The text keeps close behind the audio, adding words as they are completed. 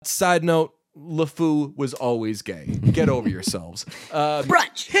Side note, LeFou was always gay. Get over yourselves.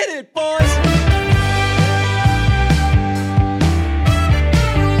 Brunch. Hit it, boys!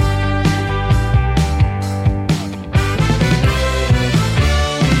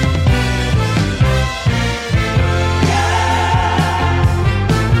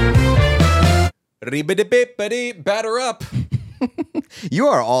 Ribbidi-bippity, batter up. You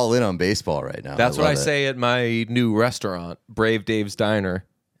are all in on baseball right now. That's what I love it. say at my new restaurant, Brave Dave's Diner.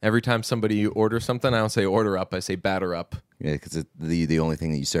 Every time somebody orders something, I don't say order up, I say batter up. Yeah, because the only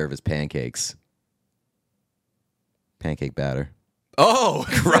thing that you serve is pancakes. Pancake batter. Oh,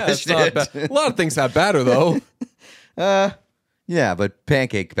 Crushed yeah, it. a lot of things have batter, though. Yeah, but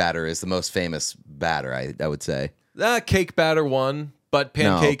pancake batter is the most famous batter, I would say. Cake batter one, but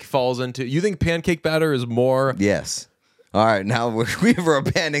pancake falls into... You think pancake batter is more... Yes. All right, now we're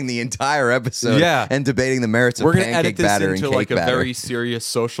abandoning the entire episode and debating the merits of pancake batter and cake batter. We're going to edit this into like a very serious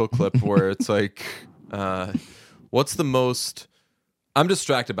social clip where it's like, what's the most... I'm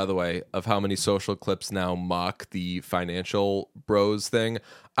distracted, by the way, of how many social clips now mock the financial bros thing.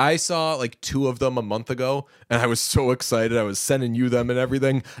 I saw like 2 of them a month ago, and I was so excited. I was sending you them and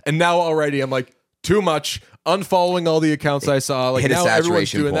everything. And now already I'm like, too much. Unfollowing all the accounts I saw. Like hit now a saturation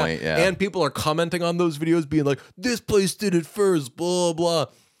everyone's doing point, that. yeah. And people are commenting on those videos being like, this place did it first, blah, blah.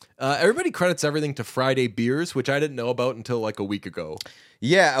 Everybody credits everything to Friday Beers, which I didn't know about until like a week ago.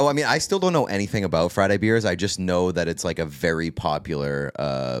 Yeah, I mean, I still don't know anything about Friday Beers. I just know that it's like a very popular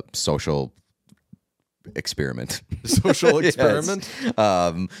social experiment. Social experiment?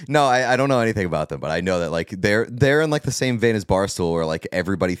 No, I don't know anything about them, but I know that like they're in like the same vein as Barstool, where like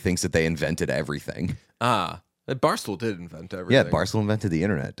everybody thinks that they invented everything. Barstool did invent everything. Yeah, Barstool invented the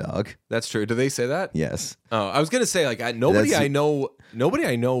internet, dog. That's true. Do they say that? Yes. Oh, I was gonna say like nobody I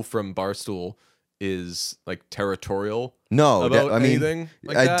know from Barstool is like territorial. No, about I mean, anything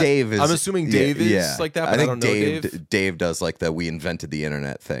like that. Dave is. I'm assuming Dave is like that. But I think don't know Dave. Dave does like the we invented the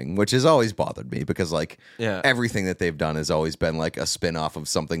internet thing, which has always bothered me because like everything that they've done has always been like a spin off of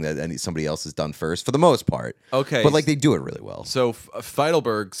something that somebody else has done first for the most part. Okay, but like they do it really well. So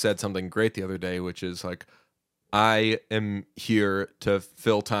Feidelberg said something great the other day, which is like, I am here to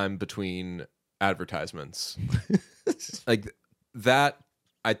fill time between advertisements. Like that,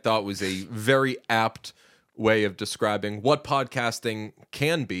 I thought was a very apt way of describing what podcasting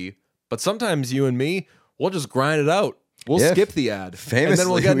can be. But sometimes you and me, we'll just grind it out. We'll skip the ad. And then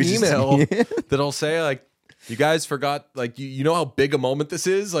we'll get an email that'll say like, you guys forgot, like, you know how big a moment this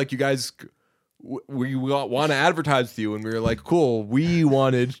is? Like, you guys, we want to advertise with you. And we were like, cool, we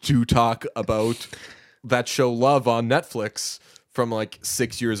wanted to talk about that show Love on Netflix from like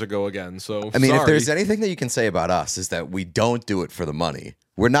 6 years ago again. So I mean, sorry. if there's anything that you can say about us is that we don't do it for the money.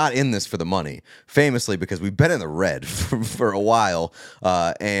 We're not in this for the money, famously because we've been in the red for a while.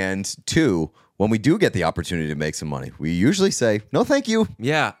 And 2, when we do get the opportunity to make some money, we usually say, no, thank you.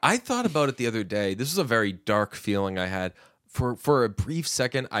 Yeah, I thought about it the other day. This is a very dark feeling I had. For a brief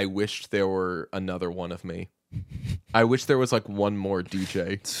second, I wished there were another one of me. I wish there was like one more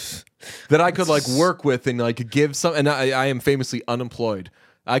DJ that I could like work with and like give some. And I am famously unemployed.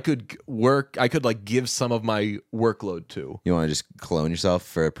 I could like give some of my workload to. You want to just clone yourself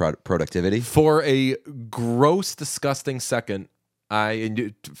for productivity? For a gross, disgusting second,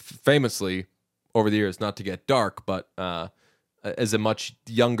 I famously over the years, not to get dark, but as a much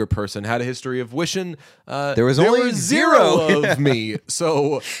younger person, had a history of wishing there was only zero of me.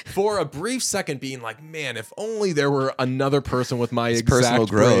 So for a brief second being like, man, if only there were another person with my exact personal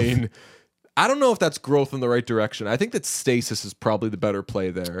growth. brain. I don't know if that's growth in the right direction. I think that stasis is probably the better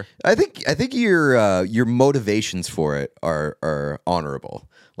play there. I think your motivations for it are honorable.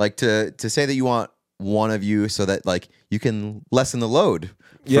 Like to say that you want one of you so that like you can lessen the load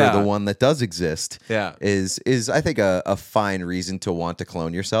for the one that does exist. Yeah, is I think a fine reason to want to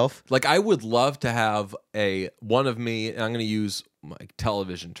clone yourself. Like I would love to have one of me. And I'm going to use my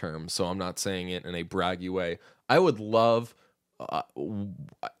television terms, so I'm not saying it in a braggy way. I would love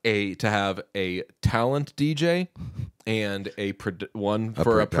to have a talent DJ and a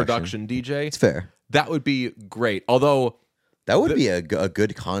production DJ. It's fair. That would be great. Although that would be a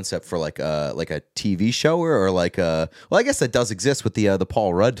good concept for like a TV show or like a I guess that does exist with the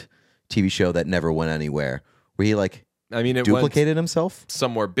Paul Rudd TV show that never went anywhere where he like it duplicated himself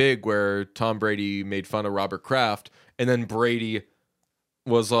somewhere big where Tom Brady made fun of Robert Kraft and then Brady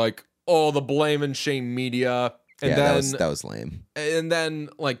was like, oh, the blame and shame media. And then, that was lame. And then,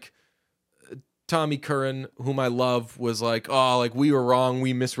 like, Tommy Curran, whom I love, was like, oh, like, we were wrong.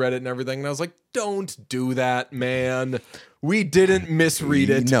 We misread it and everything. And I was like, don't do that, man. We didn't misread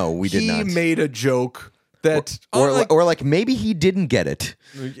it. No, we did not. He made a joke. that or like maybe he didn't get it.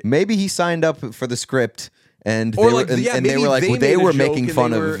 Maybe he signed up for the script and they were making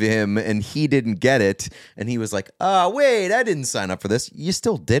fun of him and he didn't get it and he was like, "Oh, wait, I didn't sign up for this." You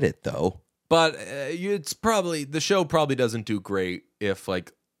still did it though. But it's probably the show probably doesn't do great if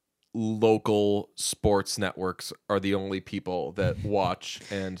like local sports networks are the only people that watch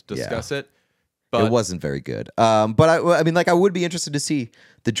and discuss it. But it wasn't very good. But I mean, like, I would be interested to see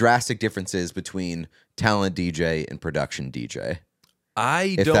the drastic differences between talent DJ and production DJ.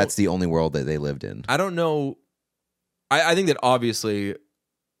 If that's the only world that they lived in. I don't know. I think that obviously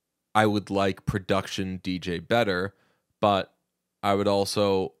I would like production DJ better, but that would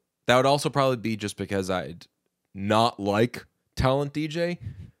also probably be just because I'd not like talent DJ.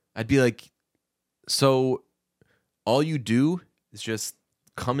 I'd be like, so all you do is just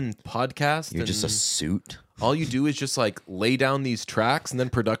come and podcast. You're just a suit. All you do is just like lay down these tracks and then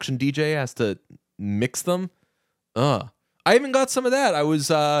production DJ has to mix them. I even got some of that. I was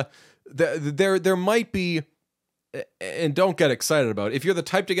there might be, and don't get excited about it. If you're the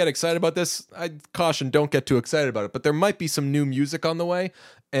type to get excited about this, I'd caution, don't get too excited about it. But there might be some new music on the way.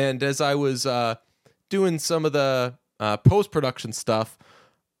 And as I was doing some of the post-production stuff,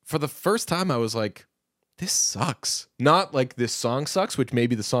 for the first time I was like, this sucks. Not like this song sucks, which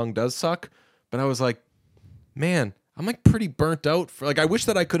maybe the song does suck, but I was like, man, I'm like pretty burnt out. I wish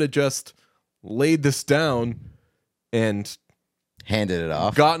that I could have just laid this down and handed it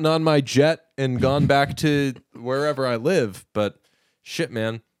off, gotten on my jet and gone back to wherever I live. But shit,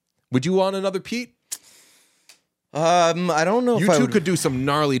 man. Would you want another Pete? I don't know if you two could do some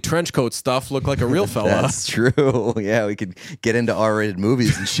gnarly trench coat stuff, look like a real fella. That's true. Yeah, we could get into R-rated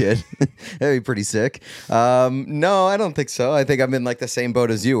movies and shit. That'd be pretty sick. No, I don't think so. I think I'm in like the same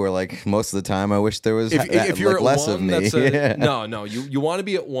boat as you, where like most of the time I wish there was if you're like less one, of me. No, you want to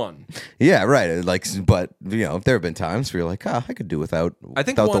be at one. Yeah, right. Like, but you know, there have been times where you're like, I could do without. I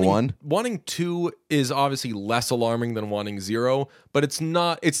think the one. Wanting two is obviously less alarming than wanting zero, but it's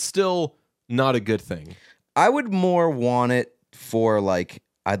not. It's still not a good thing. I would more want it for like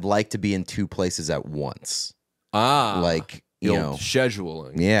I'd like to be in two places at once. Like you know,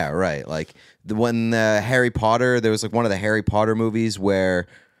 scheduling. Yeah, right. Like when Harry Potter, there was like one of the Harry Potter movies where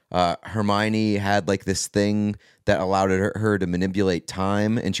Hermione had like this thing that allowed her to manipulate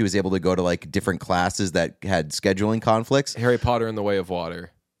time, and she was able to go to like different classes that had scheduling conflicts. Harry Potter and the Way of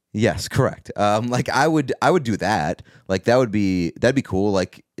Water. Yes, correct. Like I would do that. Like that'd be cool.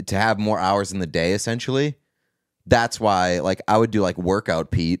 Like to have more hours in the day, essentially. That's why, like, I would do like workout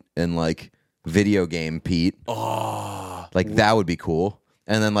Pete and like video game Pete. Oh, like that would be cool.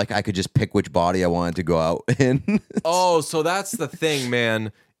 And then like I could just pick which body I wanted to go out in. So that's the thing,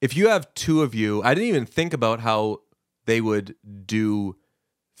 man. If you have two of you, I didn't even think about how they would do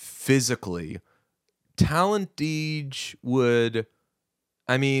physically. Talent Deej would.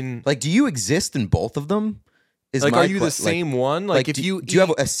 I mean, like, do you exist in both of them? Are you the same one? Like if do you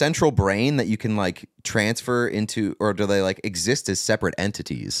have a central brain that you can like transfer into, or do they like exist as separate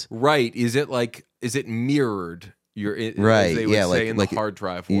entities? Right. Is it mirrored? Right. They would say in the hard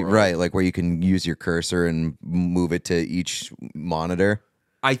drive world. Right. Like where you can use your cursor and move it to each monitor.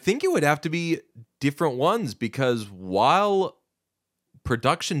 I think it would have to be different ones, because while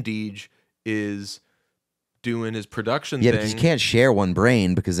production Deej is doing his production thing, because you can't share one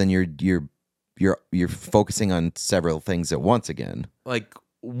brain, because then you're focusing on several things at once again. Like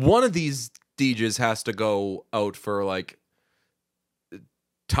one of these DJs has to go out for like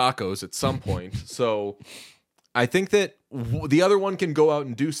tacos at some point. So I think that the other one can go out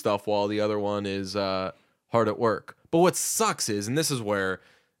and do stuff while the other one is hard at work. But what sucks is, and this is where,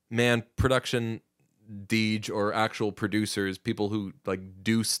 man, production Deej or actual producers, people who like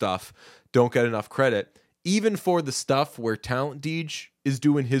do stuff, don't get enough credit. Even for the stuff where talent Deej is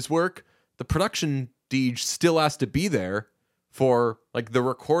doing his work, the production Deej still has to be there for like the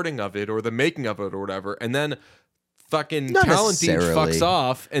recording of it or the making of it or whatever, and then fucking talent Deej fucks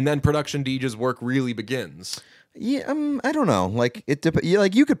off, and then production Deej's work really begins. Yeah, I don't know. Like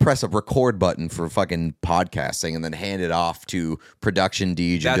you could press a record button for fucking podcasting and then hand it off to production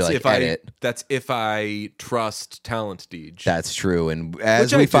Deej and be like, edit. That's if I trust talent Deej. That's true. And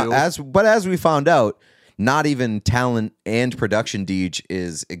as we found out, not even talent and production Deej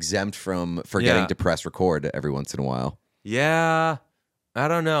is exempt from forgetting to press record every once in a while. Yeah, I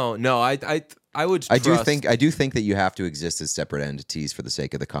don't know. No, I would. I do think that you have to exist as separate entities for the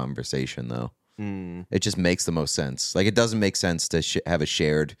sake of the conversation, though. It just makes the most sense. Like it doesn't make sense to have a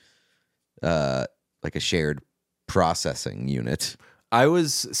shared, like a shared processing unit. I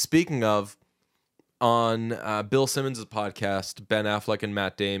was speaking of. on Bill Simmons' podcast, Ben Affleck and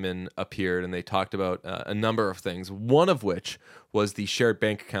Matt Damon appeared, and they talked about a number of things, one of which was the shared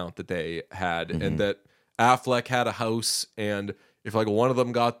bank account that they had, and that Affleck had a house, and if like one of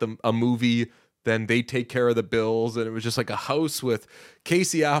them got a movie, then they take care of the bills, and it was just like a house with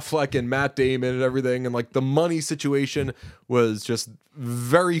Casey Affleck and Matt Damon and everything, and like the money situation was just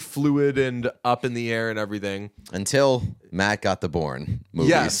very fluid and up in the air and everything. Until Matt got the Bourne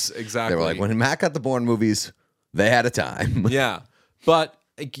movies. Yes, exactly. They were like, when Matt got the Bourne movies, they had a time. Yeah, but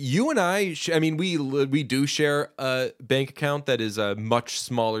like, you and I mean, we do share a bank account that is a much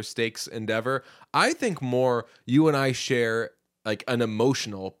smaller stakes endeavor. I think more you and I share like an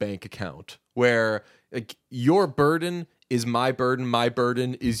emotional bank account where like your burden is my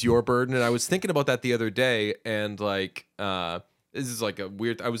burden is your burden. And I was thinking about that the other day, and like this is like a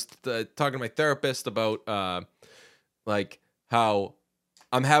weird, I was talking to my therapist about like how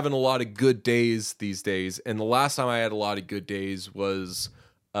I'm having a lot of good days these days, and the last time I had a lot of good days was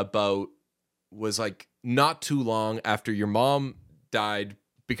like not too long after your mom died,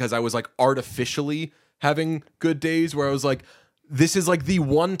 because I was like artificially having good days where I was like, this is like the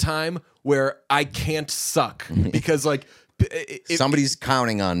one time where I can't suck, because like somebody's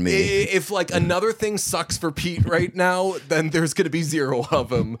counting on me. If like another thing sucks for Pete right now, then there's going to be zero of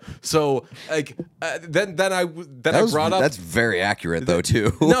them. So like then I brought up, that's very accurate though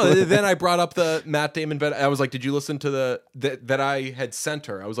too. No, then I brought up the Matt Damon. I was like, did you listen to that I had sent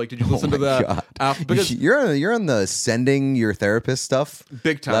her? I was like, did you listen to the because you're on the sending your therapist stuff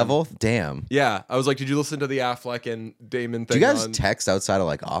big time level. Damn. Yeah, I was like, did you listen to the Affleck and Damon thing? Do you guys text outside of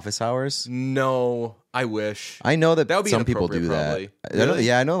like office hours? No. I wish. I know that would be some people do that. Really?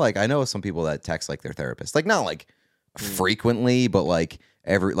 Yeah, I know some people that text like their therapist. Like not like frequently, but like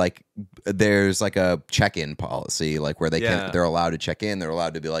there's like a check-in policy, like where they're allowed to check in. They're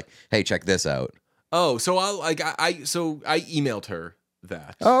allowed to be like, hey, check this out. Oh, so I emailed her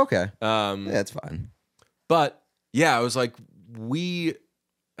that. Oh, okay. That's fine. But yeah, I was like,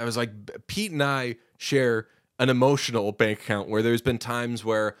 Pete and I share an emotional bank account where there's been times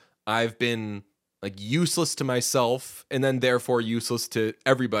where I've been like useless to myself and then therefore useless to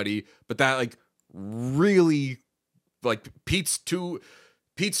everybody, but that like really like Pete's too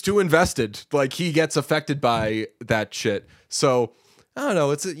invested, like he gets affected by that shit. So I don't know,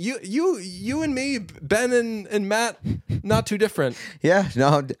 it's you and me, Ben and Matt, not too different. Yeah,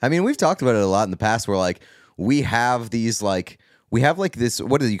 no, I mean we've talked about it a lot in the past where like we have this,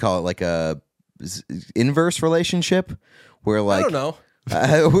 what do you call it, like a inverse relationship where like, I don't know.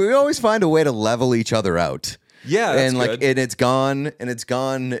 We always find a way to level each other out. Yeah, that's and like good. it's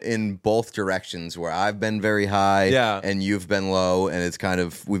gone in both directions where I've been very high, and you've been low, and it's kind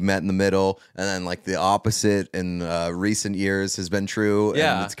of we've met in the middle, and then like the opposite in recent years has been true,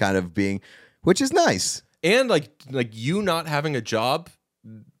 and it's kind of which is nice. And like you not having a job,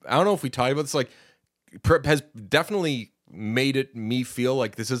 I don't know if we talked about this, like has definitely made me feel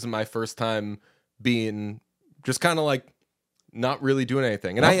like this isn't my first time being just kind of like not really doing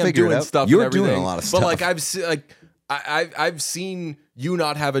anything, and I am doing stuff. You're and everything, doing a lot of stuff, but like I've seen you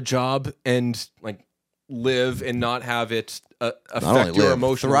not have a job and like live and not have it affect your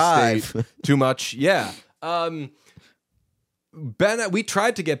emotional state too much. Yeah. We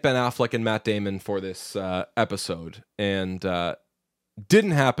tried to get Ben Affleck and Matt Damon for this episode, and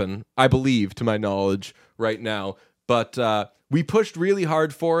didn't happen, I believe, to my knowledge right now. But we pushed really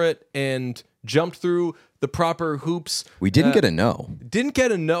hard for it and jumped through the proper hoops. We didn't get a no. Didn't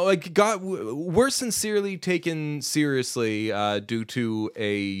get a no. Like we're sincerely taken seriously due to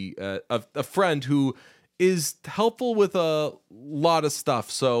a friend who is helpful with a lot of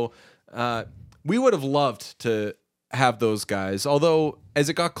stuff. So we would have loved to have those guys. Although as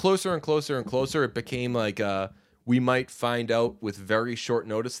it got closer and closer and closer, it became like we might find out with very short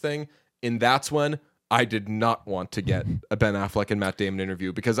notice thing. And that's when I did not want to get a Ben Affleck and Matt Damon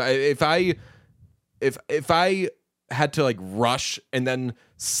interview, because if I had to like rush and then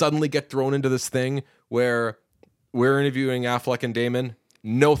suddenly get thrown into this thing where we're interviewing Affleck and Damon,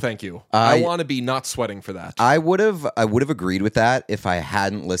 no, thank you. I want to be not sweating for that. I would have agreed with that if I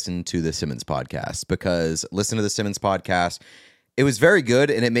hadn't listened to the Simmons podcast, because listen to the Simmons podcast. It was very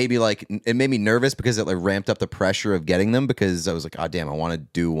good, and it made me nervous because it like ramped up the pressure of getting them, because I was like, oh damn, I want to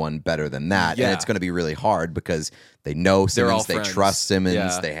do one better than that. Yeah. And it's going to be really hard because they know Simmons, they trust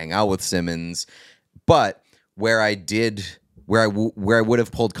Simmons, they hang out with Simmons. But where I would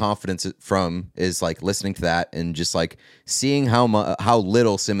have pulled confidence from is like listening to that and just like seeing how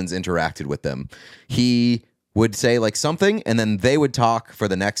little Simmons interacted with them. He would say like something, and then they would talk for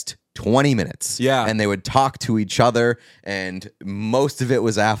the next 20 minutes. Yeah. And they would talk to each other, and most of it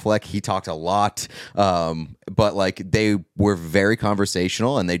was Affleck. He talked a lot. But like they were very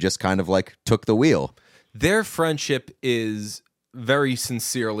conversational, and they just kind of like took the wheel. Their friendship is very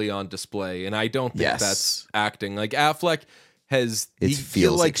sincerely on display, and I don't think that's acting. Like Affleck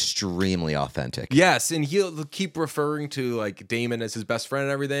feels like extremely authentic. Yes, and he'll keep referring to like Damon as his best friend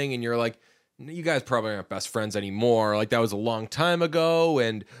and everything, and you're like, you guys probably aren't best friends anymore. Like that was a long time ago,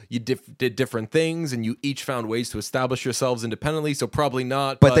 and you did different things, and you each found ways to establish yourselves independently. So probably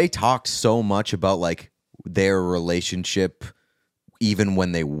not. But they talked so much about like their relationship, even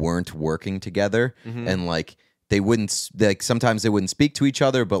when they weren't working together, and like they wouldn't like sometimes they wouldn't speak to each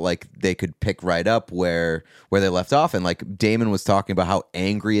other, but like they could pick right up where they left off. And like Damon was talking about how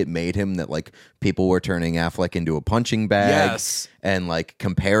angry it made him that like people were turning Affleck into a punching bag, and like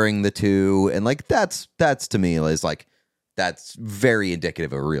comparing the two, and like that's to me is like that's very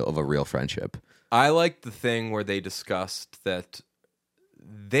indicative of a real friendship. I like the thing where they discussed that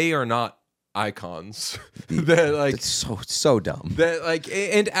they are not icons. That like it's so dumb. That like,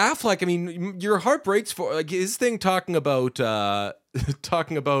 and Affleck, I mean, your heart breaks for like his thing talking about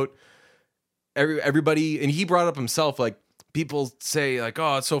everybody, and he brought up himself, like people say like,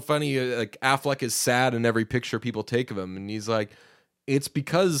 oh, it's so funny, like Affleck is sad in every picture people take of him, and he's like, it's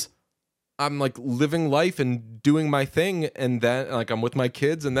because I'm like living life and doing my thing, and then like I'm with my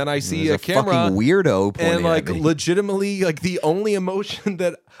kids, and then I see a camera fucking weirdo and like at me. legitimately like the only emotion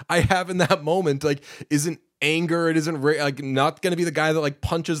that I have in that moment like isn't anger, it isn't like not gonna be the guy that like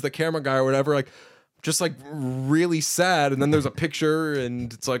punches the camera guy or whatever, like just like really sad. And then there's a picture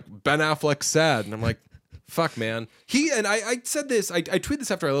and it's like Ben Affleck sad, and I'm like, fuck man. I said this, I tweeted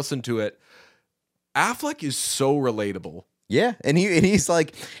this after I listened to it. Affleck is so relatable. Yeah, and he's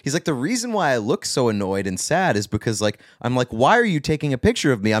like the reason why I look so annoyed and sad is because like I'm like, why are you taking a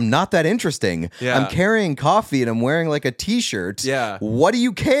picture of me? I'm not that interesting. Yeah. I'm carrying coffee and I'm wearing like a t-shirt. Yeah. What do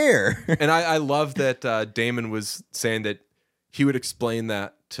you care? And I love that Damon was saying that he would explain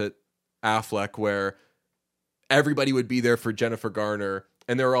that to Affleck, where everybody would be there for Jennifer Garner,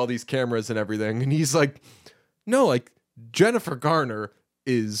 and there are all these cameras and everything, and he's like, no, like Jennifer Garner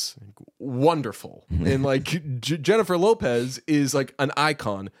is wonderful, and like Jennifer Lopez is like an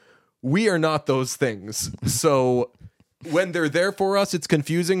icon. We are not those things. So when they're there for us, it's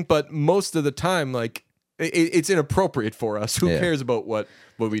confusing, but most of the time, like it's inappropriate for us. Who cares about what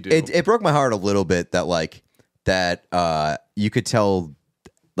we do? It broke my heart a little bit that you could tell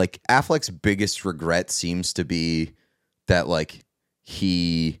like Affleck's biggest regret seems to be that like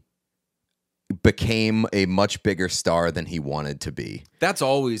he became a much bigger star than he wanted to be. That's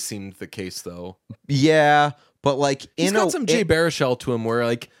always seemed the case, though. Yeah, but like he's got some Jay Baruchel to him, where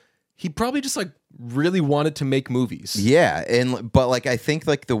like he probably just like really wanted to make movies. Yeah, but like I think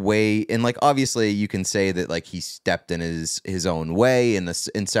like the way, and like obviously you can say that like he stepped in his own way in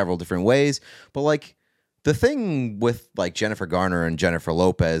several different ways, but like the thing with like Jennifer Garner and Jennifer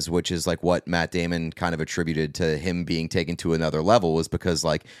Lopez, which is like what Matt Damon kind of attributed to him being taken to another level, was because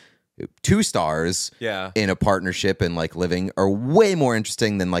like two stars in a partnership and like living are way more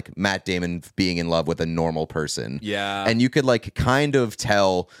interesting than like Matt Damon being in love with a normal person. Yeah. And you could like kind of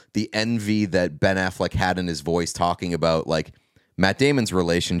tell the envy that Ben Affleck had in his voice talking about like Matt Damon's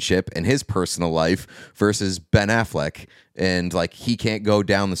relationship and his personal life versus Ben Affleck. And like he can't go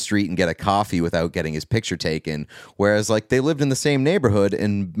down the street and get a coffee without getting his picture taken. Whereas like they lived in the same neighborhood,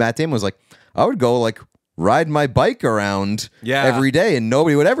 and Matt Damon was like, I would go like ride my bike around every day, and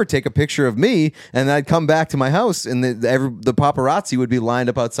nobody would ever take a picture of me, and I'd come back to my house, and the paparazzi would be lined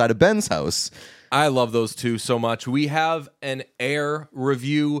up outside of Ben's house. I love those two so much. We have an Air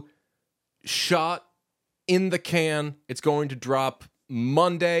review shot in the can. It's going to drop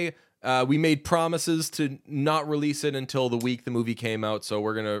Monday. We made promises to not release it until the week the movie came out, so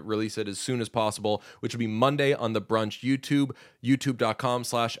we're going to release it as soon as possible, which will be Monday on the Brunch YouTube,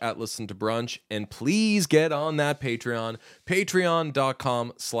 youtube.com/@listentobrunch, and please get on that Patreon,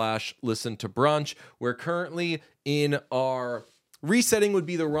 patreon.com/listentobrunch. We're currently in our resetting would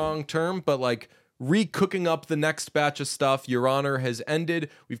be the wrong term, but like recooking up the next batch of stuff. Your Honor has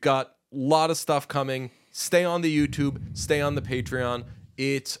ended. We've got a lot of stuff coming. Stay on the YouTube, stay on the Patreon.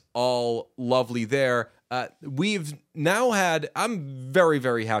 It's all lovely there. We've now had, I'm very,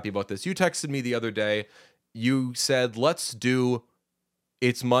 very happy about this. You texted me the other day. You said, let's do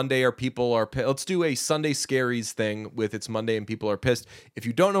It's Monday or People Are Pissed. Let's do a Sunday Scaries thing with It's Monday and People Are Pissed. If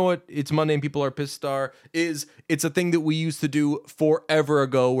you don't know what It's Monday and People Are Pissed it's a thing that we used to do forever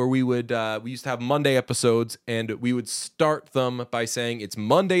ago, where we used to have Monday episodes, and we would start them by saying it's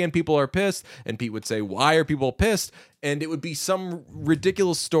Monday and people are pissed, and Pete would say, why are people pissed? and it would be some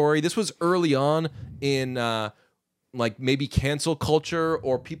ridiculous story. This was early on in like maybe cancel culture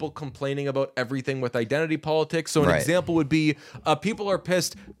or people complaining about everything with identity politics. So an example would be people are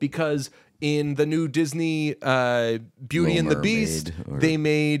pissed because in the new Disney Beauty and the Beast, they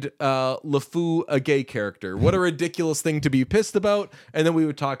made LeFou a gay character. What a ridiculous thing to be pissed about. And then we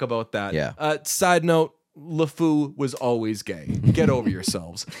would talk about that. Yeah. Side note, LeFou was always gay. Get over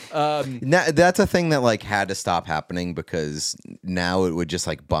yourselves. That's a thing that like had to stop happening because now it would just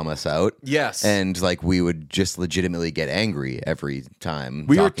like bum us out. Yes. And like we would just legitimately get angry every time.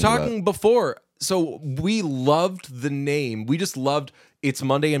 We were talking before. So we loved the name. We just loved It's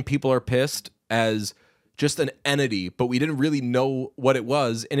Monday and People Are Pissed as just an entity, but we didn't really know what it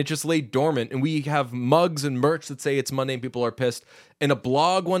was, and it just lay dormant. And we have mugs and merch that say It's Monday and People Are Pissed. And a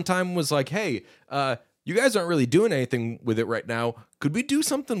blog one time was like, hey, you guys aren't really doing anything with it right now. Could we do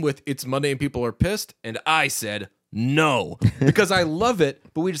something with It's Monday and People Are Pissed? And I said no, because I love it,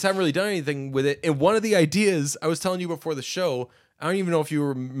 but we just haven't really done anything with it. And one of the ideas I was telling you before the show, I don't even know if you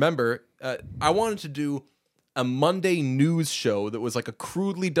remember, I wanted to do a Monday news show that was like a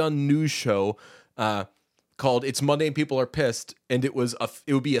crudely done news show called It's Monday and People Are Pissed, and it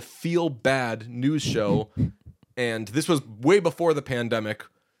would be a feel bad news show. And this was way before the pandemic.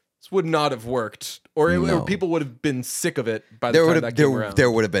 This would not have worked, or people would have been sick of it by the time that came around. There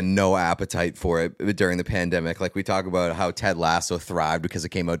would have been no appetite for it during the pandemic. Like we talk about how Ted Lasso thrived because it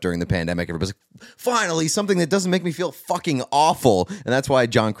came out during the pandemic. Everybody's like, finally, something that doesn't make me feel fucking awful. And that's why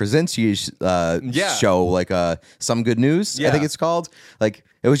John Krasinski's show, like Some Good News, I think it's called. Like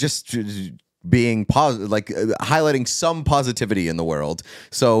it was just being positive, like highlighting some positivity in the world.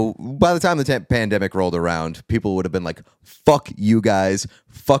 So by the time the pandemic rolled around, people would have been like, fuck you guys,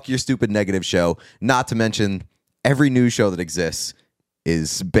 fuck your stupid negative show. Not to mention every news show that exists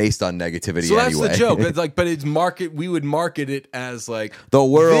is based on negativity. So that's anyway. the joke. It's like, but it's we would market it as like the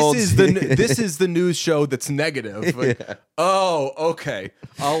world. This is the news show that's negative. Like, yeah. Oh, okay.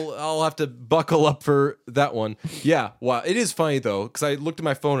 I'll have to buckle up for that one. Yeah. Wow. It is funny though, because I looked at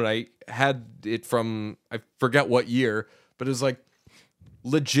my phone and I had it from I forget what year, but it was like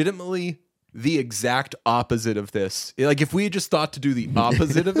legitimately the exact opposite of this. Like if we had just thought to do the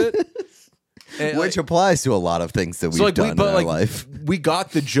opposite of it. Which applies to a lot of things that we've done in our life. We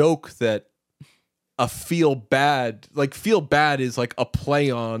got the joke that a feel bad is like a play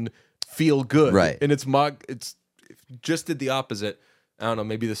on feel good. Right. And it's just did the opposite. I don't know,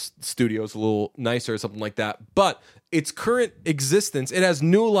 maybe the studio's a little nicer or something like that. But its current existence, it has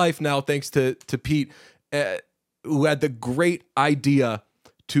new life now thanks to Pete, who had the great idea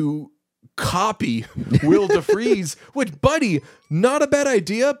to copy Will deFries, which, buddy, not a bad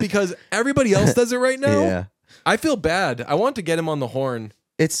idea because everybody else does it right now. Yeah. I feel bad. I want to get him on the horn.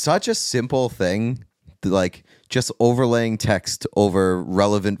 It's such a simple thing, like just overlaying text over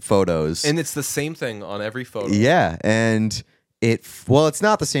relevant photos. And it's the same thing on every photo. Yeah, and it's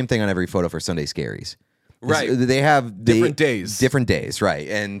not the same thing on every photo for Sunday Scaries. Right. They have different days. Different days, right.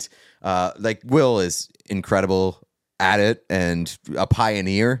 And like Will is incredible at it and a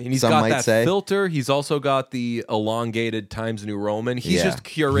pioneer, and he's some got might that say. Filter. He's also got the elongated Times New Roman. He's just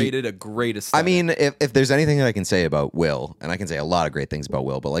curated a great aesthetic. I mean, if there's anything that I can say about Will, and I can say a lot of great things about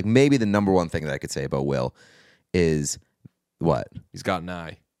Will, but like maybe the number one thing that I could say about Will is what? He's got an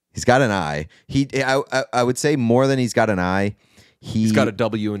eye. He's got an eye. I would say more than he's got an eye. He's got a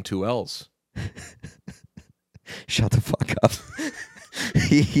W and two L's. Shut the fuck up.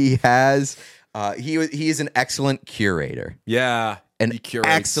 He has. He is an excellent curator. Yeah, an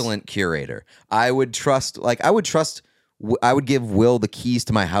excellent curator. I would give Will the keys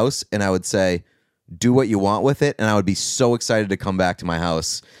to my house, and I would say, do what you want with it, and I would be so excited to come back to my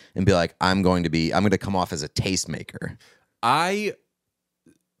house and be like, I'm going to come off as a tastemaker. I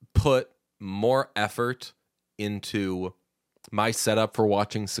put more effort into my setup for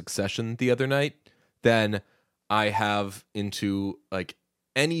watching Succession the other night than I have into like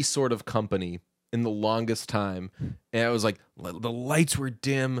any sort of company in the longest time. And I was like, the lights were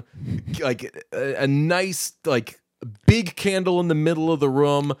dim, like a nice like big candle in the middle of the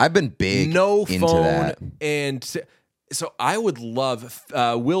room. I've been big no into phone that. And so I would love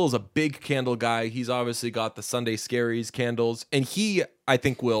Will is a big candle guy. He's obviously got the Sunday Scaries candles, and I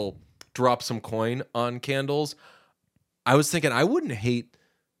think will drop some coin on candles. I was thinking I wouldn't hate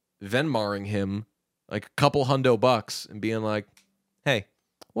Venmaring him like a couple $100 and being like, hey,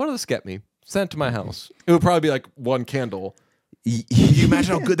 what'll this get me? Send it to my house. It would probably be like one candle. Can you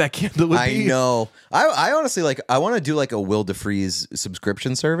imagine how good that candle would be? I know. I honestly I want to do like a Will deFries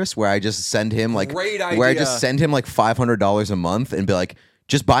subscription service where I just send him like Great idea. where I just send him like $500 a month and be like,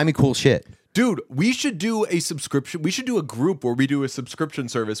 just buy me cool shit. Dude, we should do a subscription. We should do a group where we do a subscription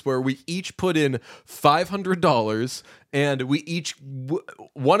service where we each put in $500 and we each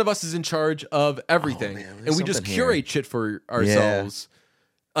one of us is in charge of everything, and we just curate shit for ourselves.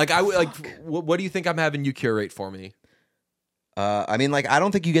 Yeah. What do you think I'm having you curate for me? I mean, like, I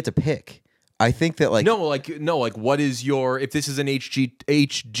don't think you get to pick. I think that what is your, if this is an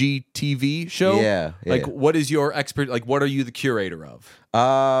HGTV show? What is your expert? Like, what are you the curator of?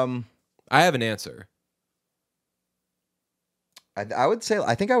 I have an answer. I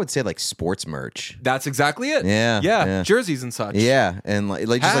think I would say like sports merch. That's exactly it. Yeah. Jerseys and such. Yeah, and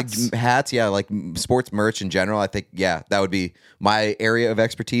like hats. Just like hats. Yeah, like sports merch in general. I think that would be my area of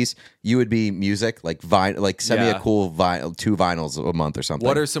expertise. You would be music, like send me a cool 2 vinyls a month or something.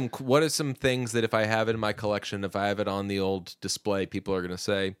 What are some things that if I have it in my collection, if I have it on the old display, people are gonna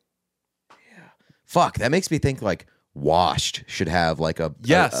say, yeah, fuck. That makes me think like Washed should have like a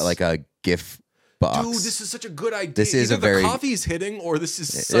GIF box. Dude, this is such a good idea. This is Either the coffee's hitting, or this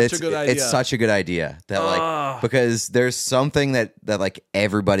is such a good idea. It's such a good idea that because there's something that like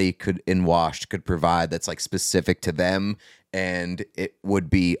everybody in Washed could provide that's like specific to them, and it would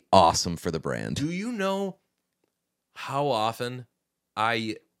be awesome for the brand. Do you know how often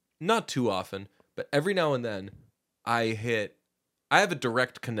not too often, but every now and then I have a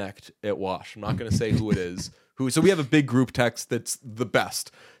direct connect at Wash. I'm not going to say who it is. So we have a big group text that's the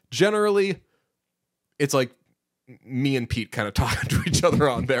best. Generally, it's like me and Pete kind of talking to each other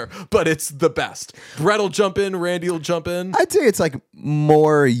on there, but it's the best. Brett will jump in, Randy will jump in. I'd say it's like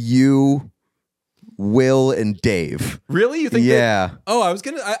more you, Will, and Dave. Really? You think? Yeah.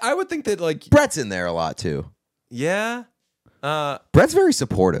 I would think that like Brett's in there a lot too. Yeah. Brett's very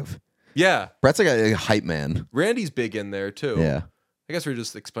supportive. Yeah. Brett's like a hype man. Randy's big in there too. Yeah. I guess we're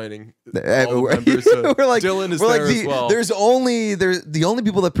just explaining all the members. Dylan is there as well. There's the only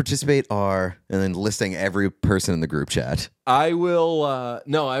people that participate are, and then listing every person in the group chat. I will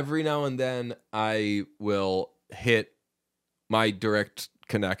every now and then I will hit my direct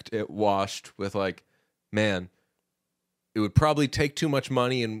connect at Washed with like, man, it would probably take too much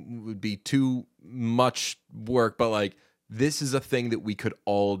money and would be too much work, but like this is a thing that we could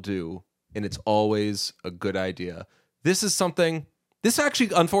all do, and it's always a good idea. This actually,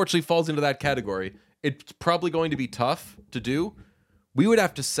 unfortunately, falls into that category. It's probably going to be tough to do. We would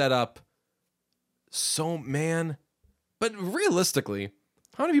have to set up but realistically,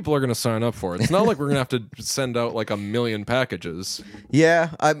 how many people are going to sign up for it? It's not like we're going to have to send out like 1 million packages.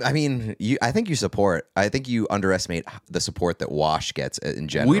 Yeah, I mean, I think you support. I think you underestimate the support that Wash gets in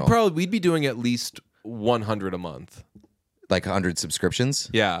general. We'd be doing at least 100 a month. Like 100 subscriptions?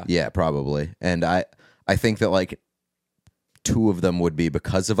 Yeah. Yeah, probably. And I think that like 2 of them would be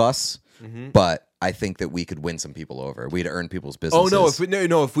because of us, but I think that we could win some people over. We'd earn people's businesses. Oh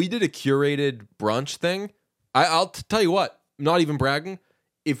no! If we did a curated brunch thing, I'll tell you what. Not even bragging.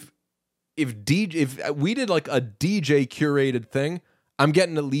 If we did like a DJ curated thing, I'm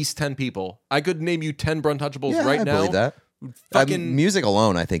getting at least 10 people. I could name you 10 Bruntouchables right now. Believe that. Music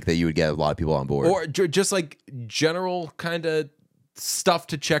alone, I think that you would get a lot of people on board, or just like general kind of stuff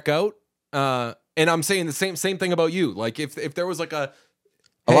to check out. And I'm saying the same thing about you. Like if there was like a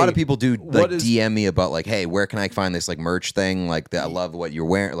lot of people do like DM me about like, hey, where can I find this like merch thing? Like I love what you're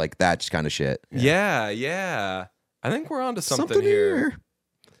wearing, like that kind of shit. Yeah. I think we're onto something here.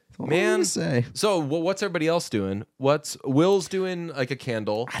 Man, say. So what's everybody else doing? Will's doing like a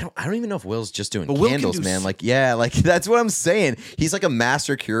candle. I don't even know if Will's just doing candles, man. Like that's what I'm saying. He's like a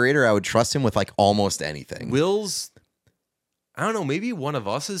master curator. I would trust him with like almost anything. Will's, I don't know, maybe one of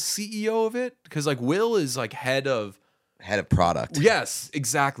us is CEO of it, because like Will is like head of product. Yes,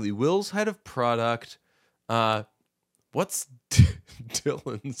 exactly. Will's head of product. What's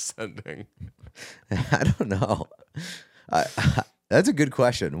Dylan sending? I don't know. That's a good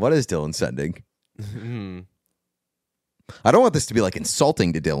question. What is Dylan sending? I don't want this to be like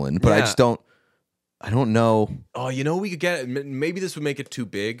insulting to Dylan, but I don't know. Oh, we could get it. Maybe this would make it too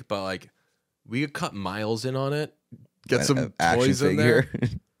big, but like we could cut Miles in on it. Get some toys in there.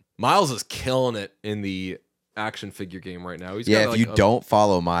 Miles is killing it in the action figure game right now. If you don't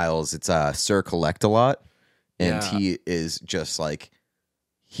follow Miles, it's Sir Collect a Lot, and he is just like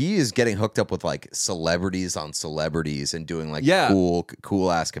he is getting hooked up with like celebrities on celebrities and doing like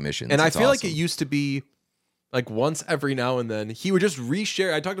cool ass commissions. And I feel like it used to be like once every now and then he would just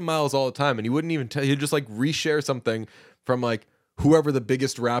reshare. I talk to Miles all the time, and he wouldn't even tell. He'd just like reshare something from like whoever the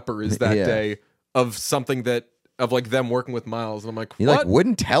biggest rapper is that day of something of like them working with Miles. And I'm like, he what? Like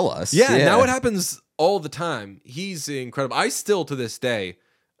wouldn't tell us. Yeah, now it happens all the time. He's incredible. I still to this day,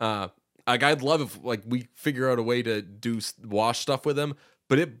 like I'd love if like we figure out a way to do Wash stuff with him,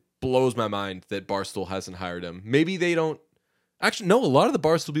 but it blows my mind that Barstool hasn't hired him. Maybe they don't. Actually, no, a lot of the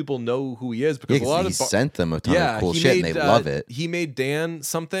Barstool people know who he is because a lot he of sent them a ton of cool shit and they love it. He made Dan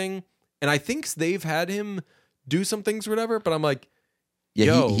something, and I think they've had him do some things or whatever, but I'm like,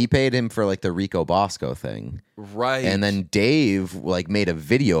 yeah, he paid him for like the Rico Bosco thing. Right. And then Dave like made a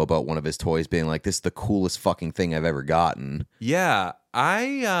video about one of his toys being like, this is the coolest fucking thing I've ever gotten. Yeah.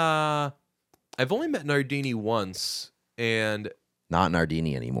 I've only met Nardini once, and not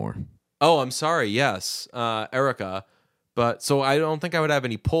Nardini anymore. Oh, I'm sorry. Yes. Erica. But so I don't think I would have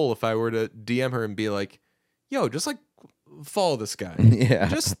any pull if I were to DM her and be like, yo, just like follow this guy. Yeah.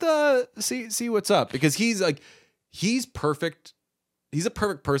 Just see what's up. Because he's perfect. He's a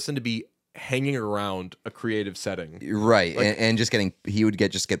perfect person to be hanging around a creative setting. Right. Like, and he would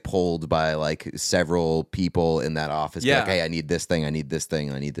get pulled by like several people in that office. Yeah. Like, hey, I need this thing. I need this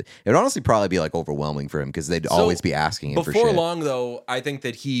thing. I need this. It would honestly probably be like overwhelming for him because they'd always be asking him for shit. Before long, though, I think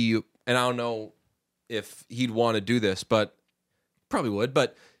that and I don't know if he'd want to do this, but probably would,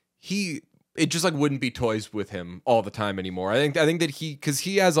 but it just like wouldn't be toys with him all the time anymore. I think that because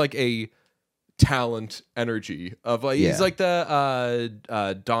he has like a talent energy of like, he's like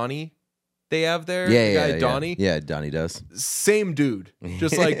the Donnie they have there. Yeah, Donnie. Yeah, Donnie does. Same dude.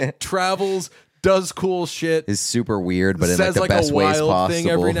 Just like travels, does cool shit. Is super weird, but in says like the best a ways wild possible. thing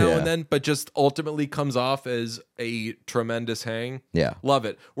every now and then, but just ultimately comes off as a tremendous hang. Yeah. Love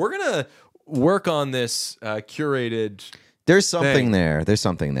it. We're gonna work on this curated. There's something thing. there. There's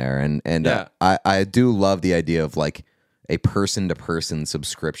something there, and Yeah. I do love the idea of like a person to person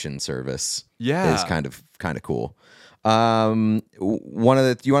subscription service. Yeah, is kind of cool. You want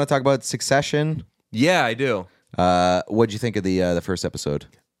to talk about Succession? Yeah, I do. What'd you think of the first episode?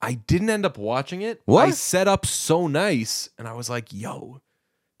 I didn't end up watching it. What? I set up so nice, and I was like, "Yo,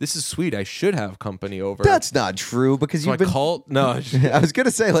 this is sweet. I should have company over." That's not true because so you've been No, I was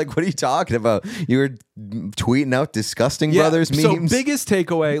gonna say, like, what are you talking about? You were tweeting out Disgusting Brothers memes. So biggest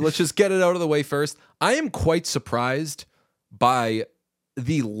takeaway. Let's just get it out of the way first. I am quite surprised by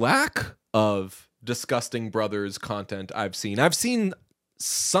the lack of Disgusting Brothers content I've seen. I've seen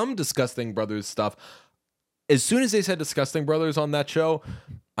some Disgusting Brothers stuff. As soon as they said Disgusting Brothers on that show,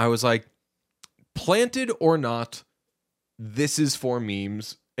 I was like, planted or not, this is for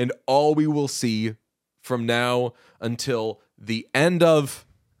memes. And all we will see from now until the end of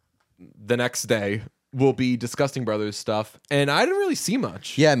the next day will be Disgusting Brothers stuff. And I didn't really see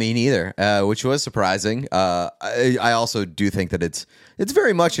much. Yeah, me neither, which was surprising. I also do think that it's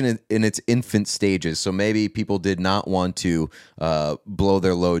very much in its infant stages. So maybe people did not want to blow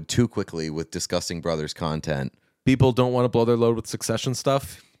their load too quickly with Disgusting Brothers content. People don't want to blow their load with Succession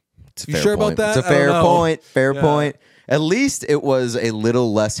stuff. You Fair sure point. about that? It's a fair point. Fair Yeah. point. At least it was a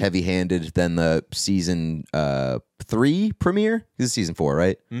little less heavy-handed than the season 3 premiere. This is season 4,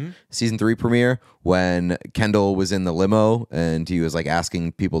 right? Mm-hmm. Season 3 premiere when Kendall was in the limo and he was like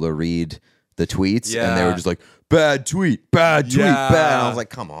asking people to read the tweets, and they were just like, bad tweet, bad. And I was like,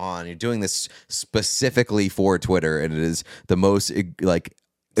 come on, you're doing this specifically for Twitter, and it is the most like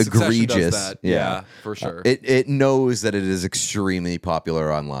egregious. Does that. Yeah, for sure. It knows that it is extremely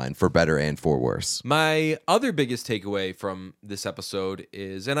popular online, for better and for worse. My other biggest takeaway from this episode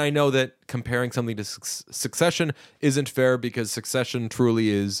is, and I know that comparing something to Succession isn't fair because Succession truly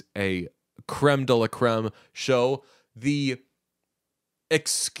is a creme de la creme show. The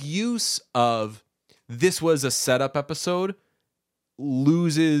excuse of this was a setup episode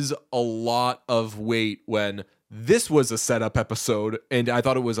loses a lot of weight when this was a setup episode, and I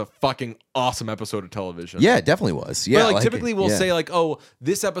thought it was a fucking awesome episode of television. Yeah, it definitely was. Yeah, but typically we'll say like, oh,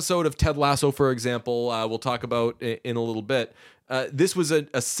 this episode of Ted Lasso, for example, we'll talk about in a little bit. This was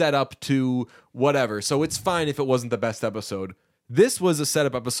a setup to whatever, so it's fine if it wasn't the best episode. This was a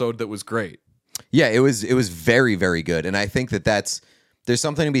setup episode that was great. Yeah, it was very, very good, and I think that there's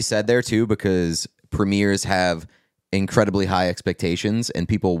something to be said there too, because premieres have incredibly high expectations and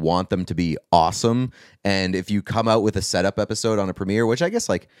people want them to be awesome. And if you come out with a setup episode on a premiere, which I guess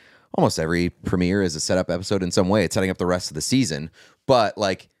like almost every premiere is a setup episode in some way, it's setting up the rest of the season. But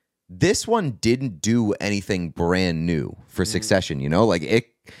like this one didn't do anything brand new for Succession, you know? Like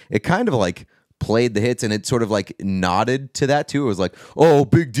it kind of like played the hits, and it sort of like nodded to that too. It was like, oh,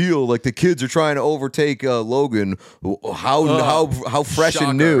 big deal. Like the kids are trying to overtake Logan. How fresh shocker.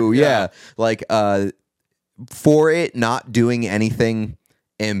 and new. Yeah. Like, for it not doing anything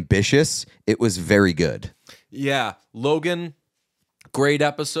ambitious, it was very good. Yeah, Logan, great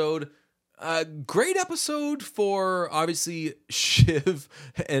episode. Great episode for obviously Shiv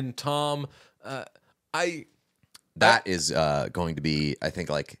and Tom. That is going to be, I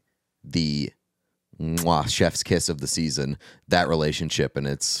think, like the mwah, chef's kiss of the season, that relationship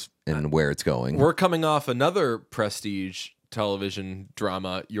and where it's going. We're coming off another prestige television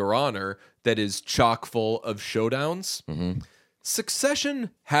drama, Your Honor, that is chock full of showdowns. Succession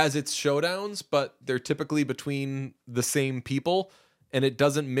has its showdowns, but they're typically between the same people, and it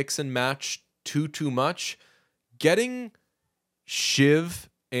doesn't mix and match too much. Getting Shiv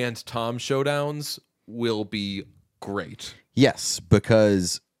and Tom showdowns will be great. Yes,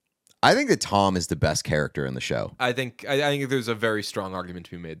 because I think that Tom is the best character in the show. I think there's a very strong argument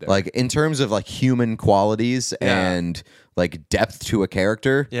to be made there. Like in terms of like human qualities and like depth to a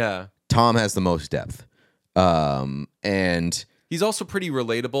character. Yeah. Tom has the most depth. And he's also pretty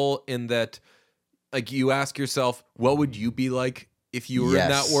relatable in that, like, you ask yourself, what would you be like if you were in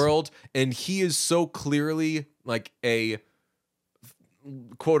that world? And he is so clearly like a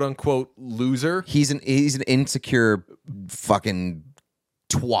quote unquote loser. He's an insecure fucking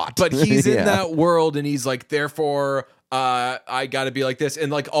twat. But he's in that world, and he's like, therefore, I got to be like this.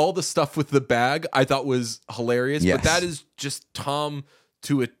 And like all the stuff with the bag, I thought was hilarious. Yes. But that is just Tom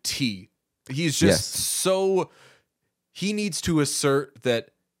to a T. He's just so. He needs to assert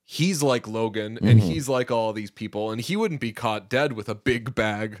that he's like Logan and he's like all these people, and he wouldn't be caught dead with a big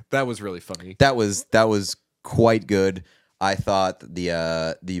bag. That was really funny. That was quite good. I thought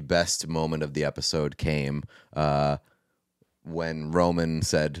the best moment of the episode came when Roman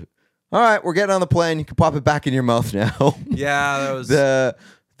said, "All right, we're getting on the plane. You can pop it back in your mouth now." Yeah, that was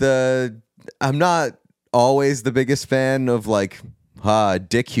the. I'm not always the biggest fan of like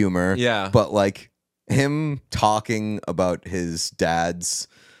dick humor. Yeah, but like him talking about his dad's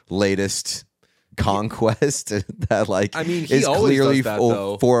latest conquest that like I mean, he is always clearly does that,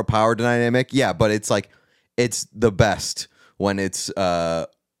 though. for a power dynamic. Yeah, but it's like it's the best when it's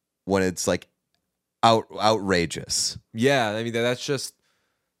like outrageous. Yeah, I mean that's just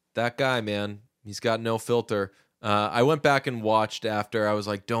that guy, man. He's got no filter. I went back and watched after. I was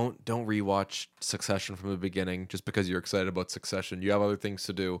like, don't rewatch Succession from the beginning just because you're excited about Succession. You have other things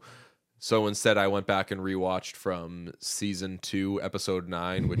to do. So instead, I went back and rewatched from season 2, episode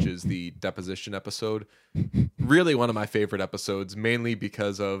 9, which is the deposition episode. Really one of my favorite episodes, mainly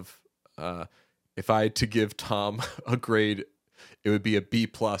because of if I had to give Tom a grade, it would be a B+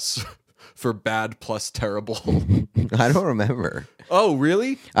 for bad plus terrible. I don't remember. Oh,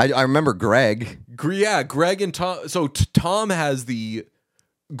 really? I remember Greg. Yeah, Greg and Tom. So Tom has the...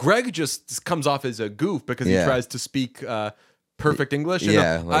 Greg just comes off as a goof because he tries to speak... perfect English.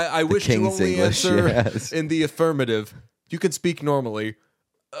 Yeah, like I wish to only English, answer in the affirmative. You could speak normally.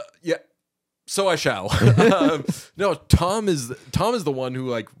 Yeah, so I shall. No, Tom is the one who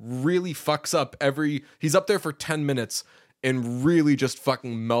like really fucks up he's up there for 10 minutes and really just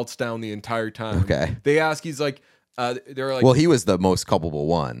fucking melts down the entire time. Okay. They ask, he's like, they're like, well, he was the most culpable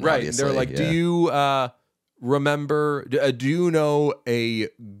one, right? Obviously. They're like, do you remember? Do you know a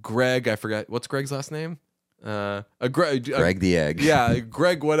Greg? I forgot what's Greg's last name. Greg the Egg. Yeah,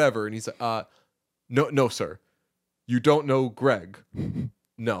 Greg whatever. And he's like, no, sir. You don't know Greg.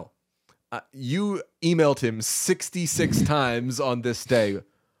 No. You emailed him 66 times on this day.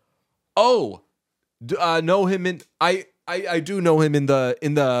 Oh, know him in I do know him in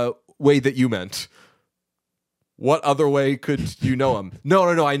the way that you meant. What other way could you know him?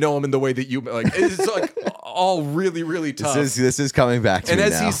 No, I know him in the way that you like. It's like all really, really tough. This is coming back to me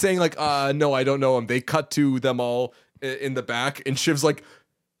as now. he's saying like, no, I don't know him. They cut to them all in the back, and Shiv's like,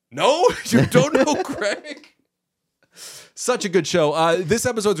 no, you don't know Greg. Such a good show. This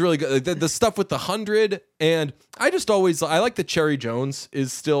episode's really good. The stuff with the 100, and I like that Cherry Jones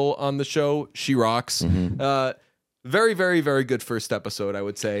is still on the show. She rocks. Very, very, very good first episode, I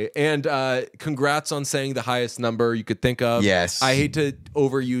would say. And congrats on saying the highest number you could think of. Yes. I hate to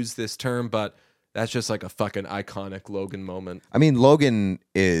overuse this term, but that's just like a fucking iconic Logan moment. I mean, Logan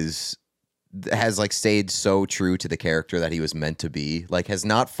has like stayed so true to the character that he was meant to be. Like, has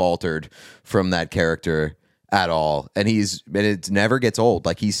not faltered from that character at all. And it never gets old.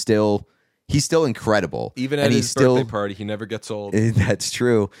 Like, he's still incredible. Even at his birthday party, he never gets old. That's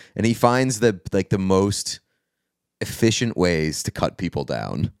true. And he finds the most efficient ways to cut people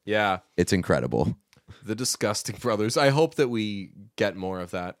down. Yeah. It's incredible. The Disgusting Brothers. I hope that we get more of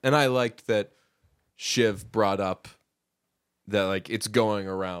that. And I liked that Shiv brought up that like it's going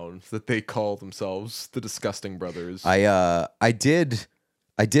around that they call themselves the Disgusting Brothers. I did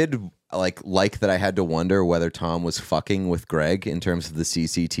like that I had to wonder whether Tom was fucking with Greg in terms of the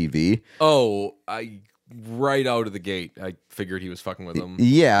CCTV. Oh, right out of the gate, I figured he was fucking with him.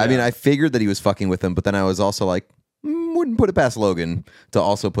 Yeah, I mean, I figured that he was fucking with him, but then I was also like, wouldn't put it past Logan to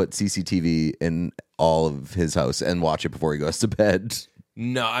also put CCTV in all of his house and watch it before he goes to bed.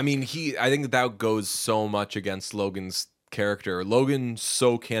 No, I mean I think that goes so much against Logan's character. Logan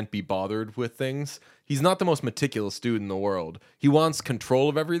so can't be bothered with things. He's not the most meticulous dude in the world. He wants control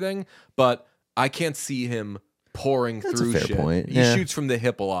of everything, but I can't see him pouring That's through a fair shit. point. He shoots from the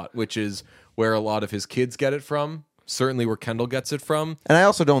hip a lot, which is where a lot of his kids get it from. Certainly where Kendall gets it from. And I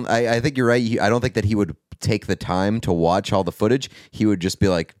also don't. I think you're right. I don't think that he would take the time to watch all the footage. He would just be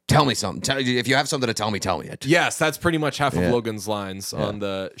like, "Tell me something. If you have something to tell me it." Yes, that's pretty much half of Logan's lines on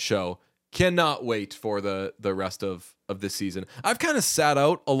the show. Cannot wait for the rest of this season. I've kind of sat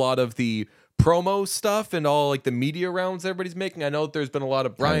out a lot of the promo stuff and all like the media rounds everybody's making. I know that there's been a lot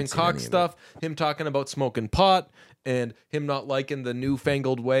of Brian Cox stuff, him talking about smoking pot and him not liking the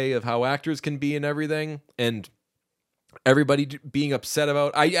newfangled way of how actors can be and everything, and everybody being upset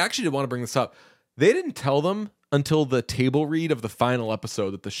about. I actually did want to bring this up. They didn't tell them until the table read of the final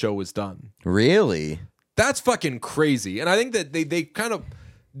episode that the show was done. Really? That's fucking crazy. And I think that they kind of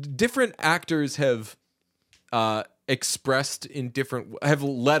different actors have expressed in have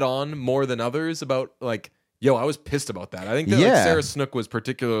let on more than others about like, yo, I was pissed about that. I think that like, Sarah Snook was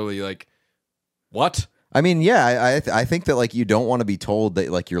particularly like, what? I mean, yeah, I think that like you don't want to be told that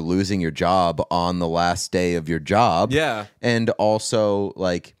like you're losing your job on the last day of your job. Yeah. And also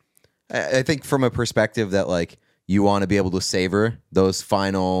like I think from a perspective that like you want to be able to savor the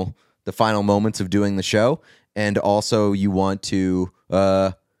final moments of doing the show, and also you want to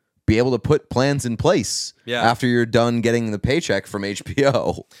be able to put plans in place after you're done getting the paycheck from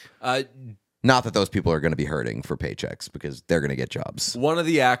HBO. Not that those people are going to be hurting for paychecks because they're going to get jobs. One of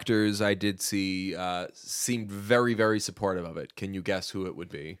the actors I did see seemed very, very supportive of it. Can you guess who it would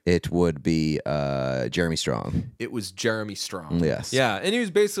be? It would be Jeremy Strong. It was Jeremy Strong. Yes. Yeah, and he was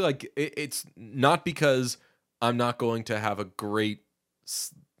basically like, it's not because I'm not going to have a great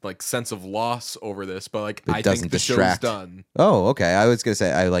like sense of loss over this, but like I think the show's done. Oh, okay. I was going to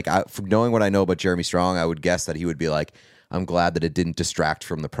say, from knowing what I know about Jeremy Strong, I would guess that he would be like, I'm glad that it didn't distract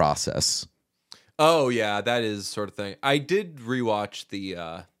from the process. Oh yeah, that is sort of thing. I did rewatch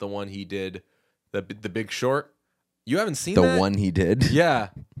the one he did, the Big Short. You haven't seen that? The one he did? Yeah.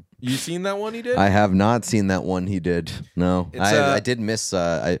 You seen that one he did? I have not seen that one he did. No. I did miss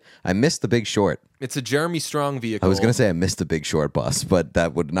I missed The Big Short. It's a Jeremy Strong vehicle. I was going to say I missed The Big Short bus, but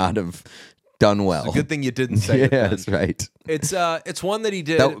that would not have done well. It's a good thing you didn't say it. Yeah, that's right. It's one that he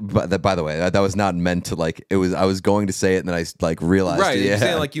did. By the way, that was not meant to like. It was. I was going to say it, and then I like realized. Right, you're yeah.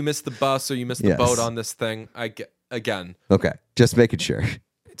 saying like you missed the bus or you missed the boat on this thing. I get again. Okay, just making sure.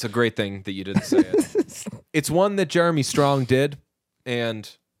 It's a great thing that you didn't say it. It's one that Jeremy Strong did, and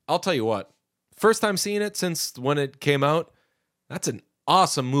I'll tell you what. First time seeing it since when it came out. That's an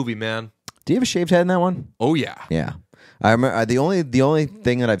awesome movie, man. Do you have a shaved head in that one? Oh yeah. Yeah. I remember the only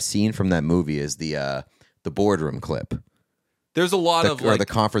thing that I've seen from that movie is the boardroom clip. There's a lot of like, or the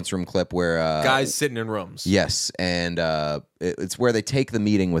conference room clip where guys sitting in rooms. Yes, and it's where they take the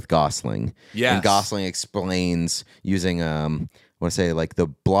meeting with Gosling. Yes. And Gosling explains using I want to say like the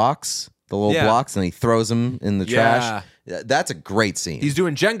blocks, the little blocks, and he throws them in the trash. That's a great scene. He's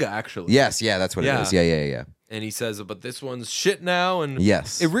doing Jenga actually. Yes, yeah, that's what it is. Yeah. And he says, "But this one's shit now." And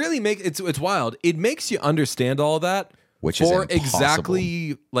yes, it really makes it's wild. It makes you understand all that, which for is impossible.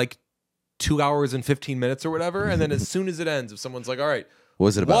 Exactly like 2 hours and 15 minutes or whatever. And then as soon as it ends, if someone's like, "All right, what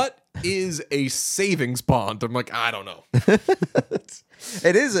was it about? What is a savings bond?" I'm like, I don't know.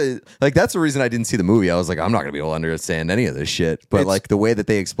 It is that's the reason I didn't see the movie. I was like, I'm not gonna be able to understand any of this shit. But like the way that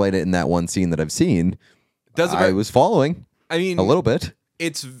they explain it in that one scene that I've seen, I was following. I mean, a little bit.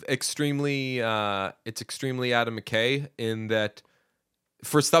 It's extremely Adam McKay in that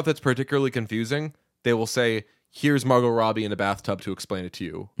for stuff that's particularly confusing, they will say, here's Margot Robbie in a bathtub to explain it to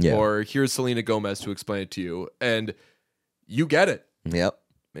you. Yeah. Or here's Selena Gomez to explain it to you. And you get it. Yep.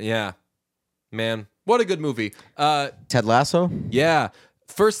 Yeah. Man, what a good movie. Ted Lasso? Yeah.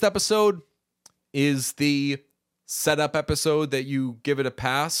 First episode is the setup episode that you give it a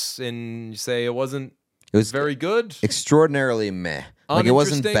pass and you say it was very good. Extraordinarily meh. Like it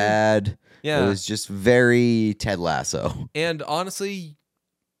wasn't bad. Yeah. It was just very Ted Lasso. And honestly,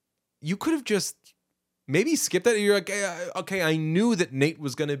 you could have just maybe skipped that. You're like, okay, I knew that Nate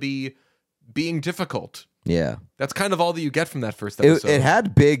was going to be being difficult. Yeah. That's kind of all that you get from that first episode. It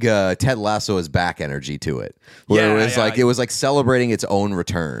had big Ted Lasso is back energy to it. Where it was like celebrating its own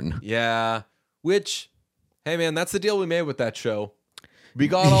return. Yeah. Which, hey man, that's the deal we made with that show. We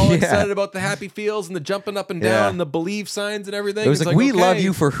got all excited about the happy feels and the jumping up and down and the believe signs and everything. It was like, we love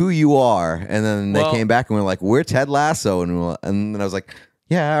you for who you are. And then they came back and were like, we're Ted Lasso. And then I was like,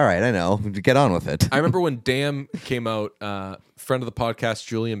 yeah, all right, I know. Get on with it. I remember when Damn came out, friend of the podcast,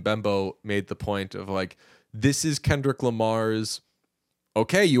 Julian Bembo, made the point of like, this is Kendrick Lamar's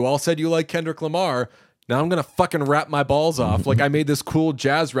okay, you all said you like Kendrick Lamar. Now I'm going to fucking rap my balls off. Like I made this cool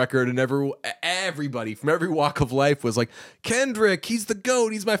jazz record and everybody from every walk of life was like, Kendrick, he's the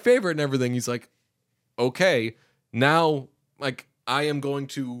GOAT. He's my favorite and everything. He's like, okay, now like I am going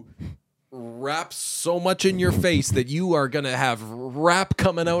to rap so much in your face that you are going to have rap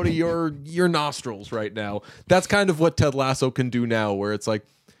coming out of your nostrils right now. That's kind of what Ted Lasso can do now, where it's like,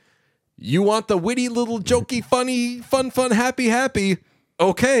 you want the witty little jokey, funny, fun, happy.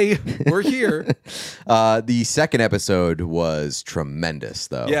 Okay, we're here. The second episode was tremendous,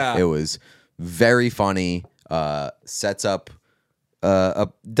 though. Yeah. It was very funny. Sets up,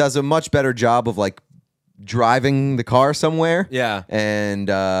 does a much better job of like driving the car somewhere. Yeah.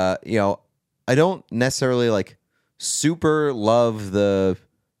 And, I don't necessarily like super love the,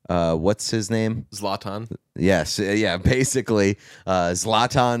 what's his name? Zlatan. Yes. Yeah. Basically,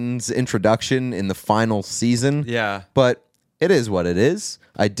 Zlatan's introduction in the final season. Yeah. But it is what it is.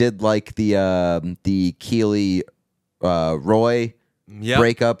 I did like the Keely Roy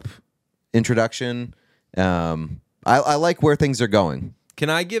breakup introduction. I like where things are going. Can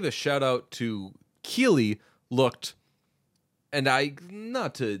I give a shout out to Keely? Looked, and I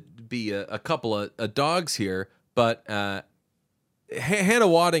not to be a couple of dogs here, but Hannah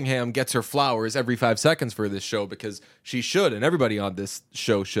Waddingham gets her flowers every 5 seconds for this show because she should, and everybody on this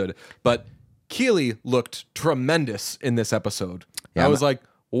show should. But Keely looked tremendous in this episode. Yeah, I was like,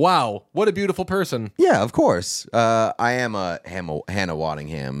 wow, what a beautiful person. Yeah, of course. I am a Hannah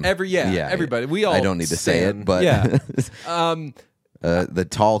Waddingham. Everybody. We all. I don't need to say it, but yeah.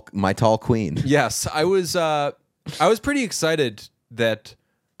 my tall queen. Yes, I was pretty excited that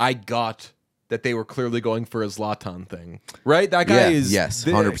I got that they were clearly going for a Zlatan thing. Right? That guy is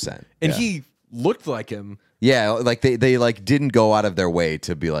 100%. And he looked like him. Yeah, like they like didn't go out of their way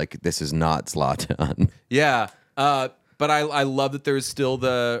to be like, this is not Zlatan. Yeah, but I love that there's still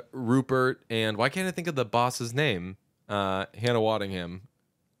the Rupert and why can't I think of the boss's name? Hannah Waddingham.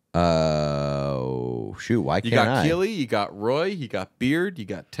 Oh shoot! Why can't I? You got Keely, you got Roy, you got Beard, you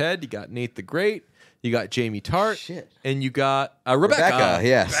got Ted, you got Nate the Great, you got Jamie Tart, and you yeah, Rebecca.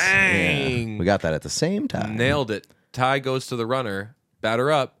 Yes, bang! Yeah. We got that at the same time. Nailed it. Tie goes to the runner.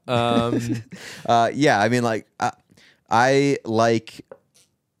 Batter up. Yeah, I mean, like, I like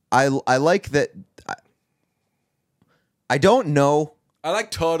that. I don't know. I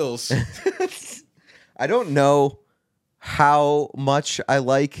like totals. I don't know how much I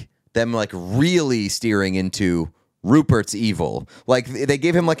like them, like, really steering into Rupert's evil. Like, they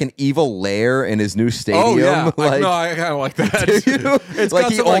gave him like an evil lair in his new stadium. Oh yeah, like, I kind of like that. It's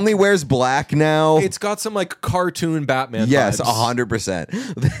like he only wears black now. It's got some like cartoon Batman. Yes, vibes.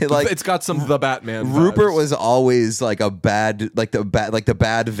 100%. Like, it's got some the Batman. Rupert vibes. was always like the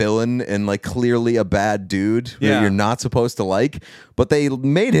bad villain and like clearly a bad dude that you're not supposed to like. But they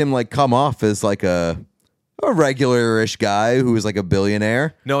made him like come off as like a regular-ish guy who was like a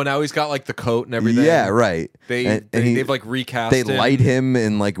billionaire. No, now he's got like the coat and everything. Yeah, right. They've like recast. They him. light him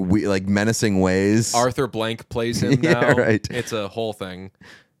in like menacing ways. Arthur Blank plays him now. Yeah, right. It's a whole thing.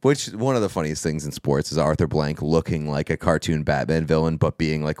 Which one of the funniest things in sports is Arthur Blank looking like a cartoon Batman villain, but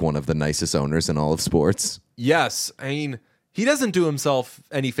being like one of the nicest owners in all of sports. Yes, I mean he doesn't do himself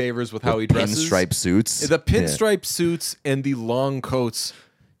any favors with how he dresses. Pinstripe suits, the pinstripe suits, and the long coats.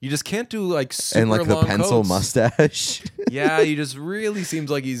 You just can't do like super and like the long pencil coats. mustache. Yeah, he just really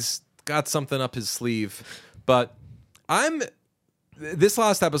seems like he's got something up his sleeve. But this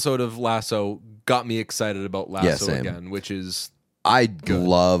last episode of Lasso got me excited about Lasso again, which is I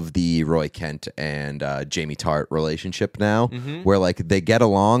love the Roy Kent and Jamie Tart relationship now, where like they get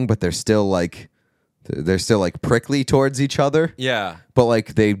along, but they're still like prickly towards each other. Yeah, but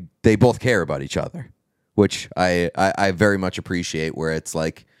like they both care about each other, which I very much appreciate. Where it's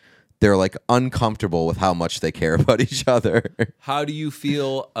like they're like uncomfortable with how much they care about each other. How do you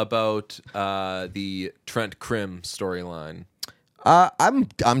feel about the Trent Krim storyline? I'm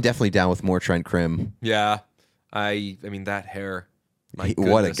definitely down with more Trent Krim. Yeah, I mean that hair.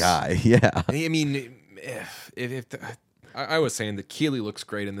 What a guy! Yeah, I mean, I was saying that Keely looks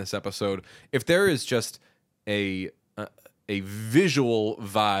great in this episode. If there is just a visual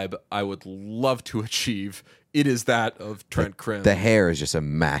vibe I would love to achieve, it is that of Trent Krim. The hair is just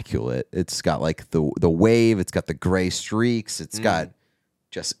immaculate. It's got like the wave. It's got the gray streaks. It's got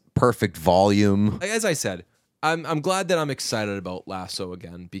just perfect volume. As I said, I'm glad that I'm excited about Lasso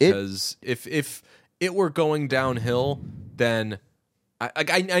again because if it were going downhill, then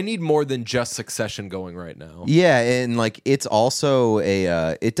I need more than just Succession going right now. Yeah, and like it's also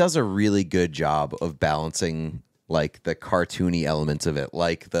it does a really good job of balancing like the cartoony elements of it,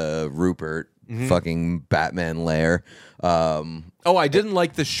 like the Rupert fucking Batman lair. Oh, I didn't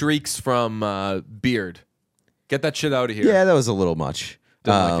like the shrieks from Beard. Get that shit out of here. Yeah, that was a little much.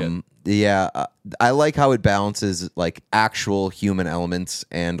 Didn't like Yeah, I like how it balances like actual human elements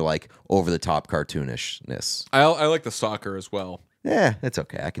and like over the top cartoonishness. I like the soccer as well. Yeah, it's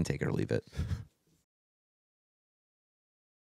okay. I can take it or leave it.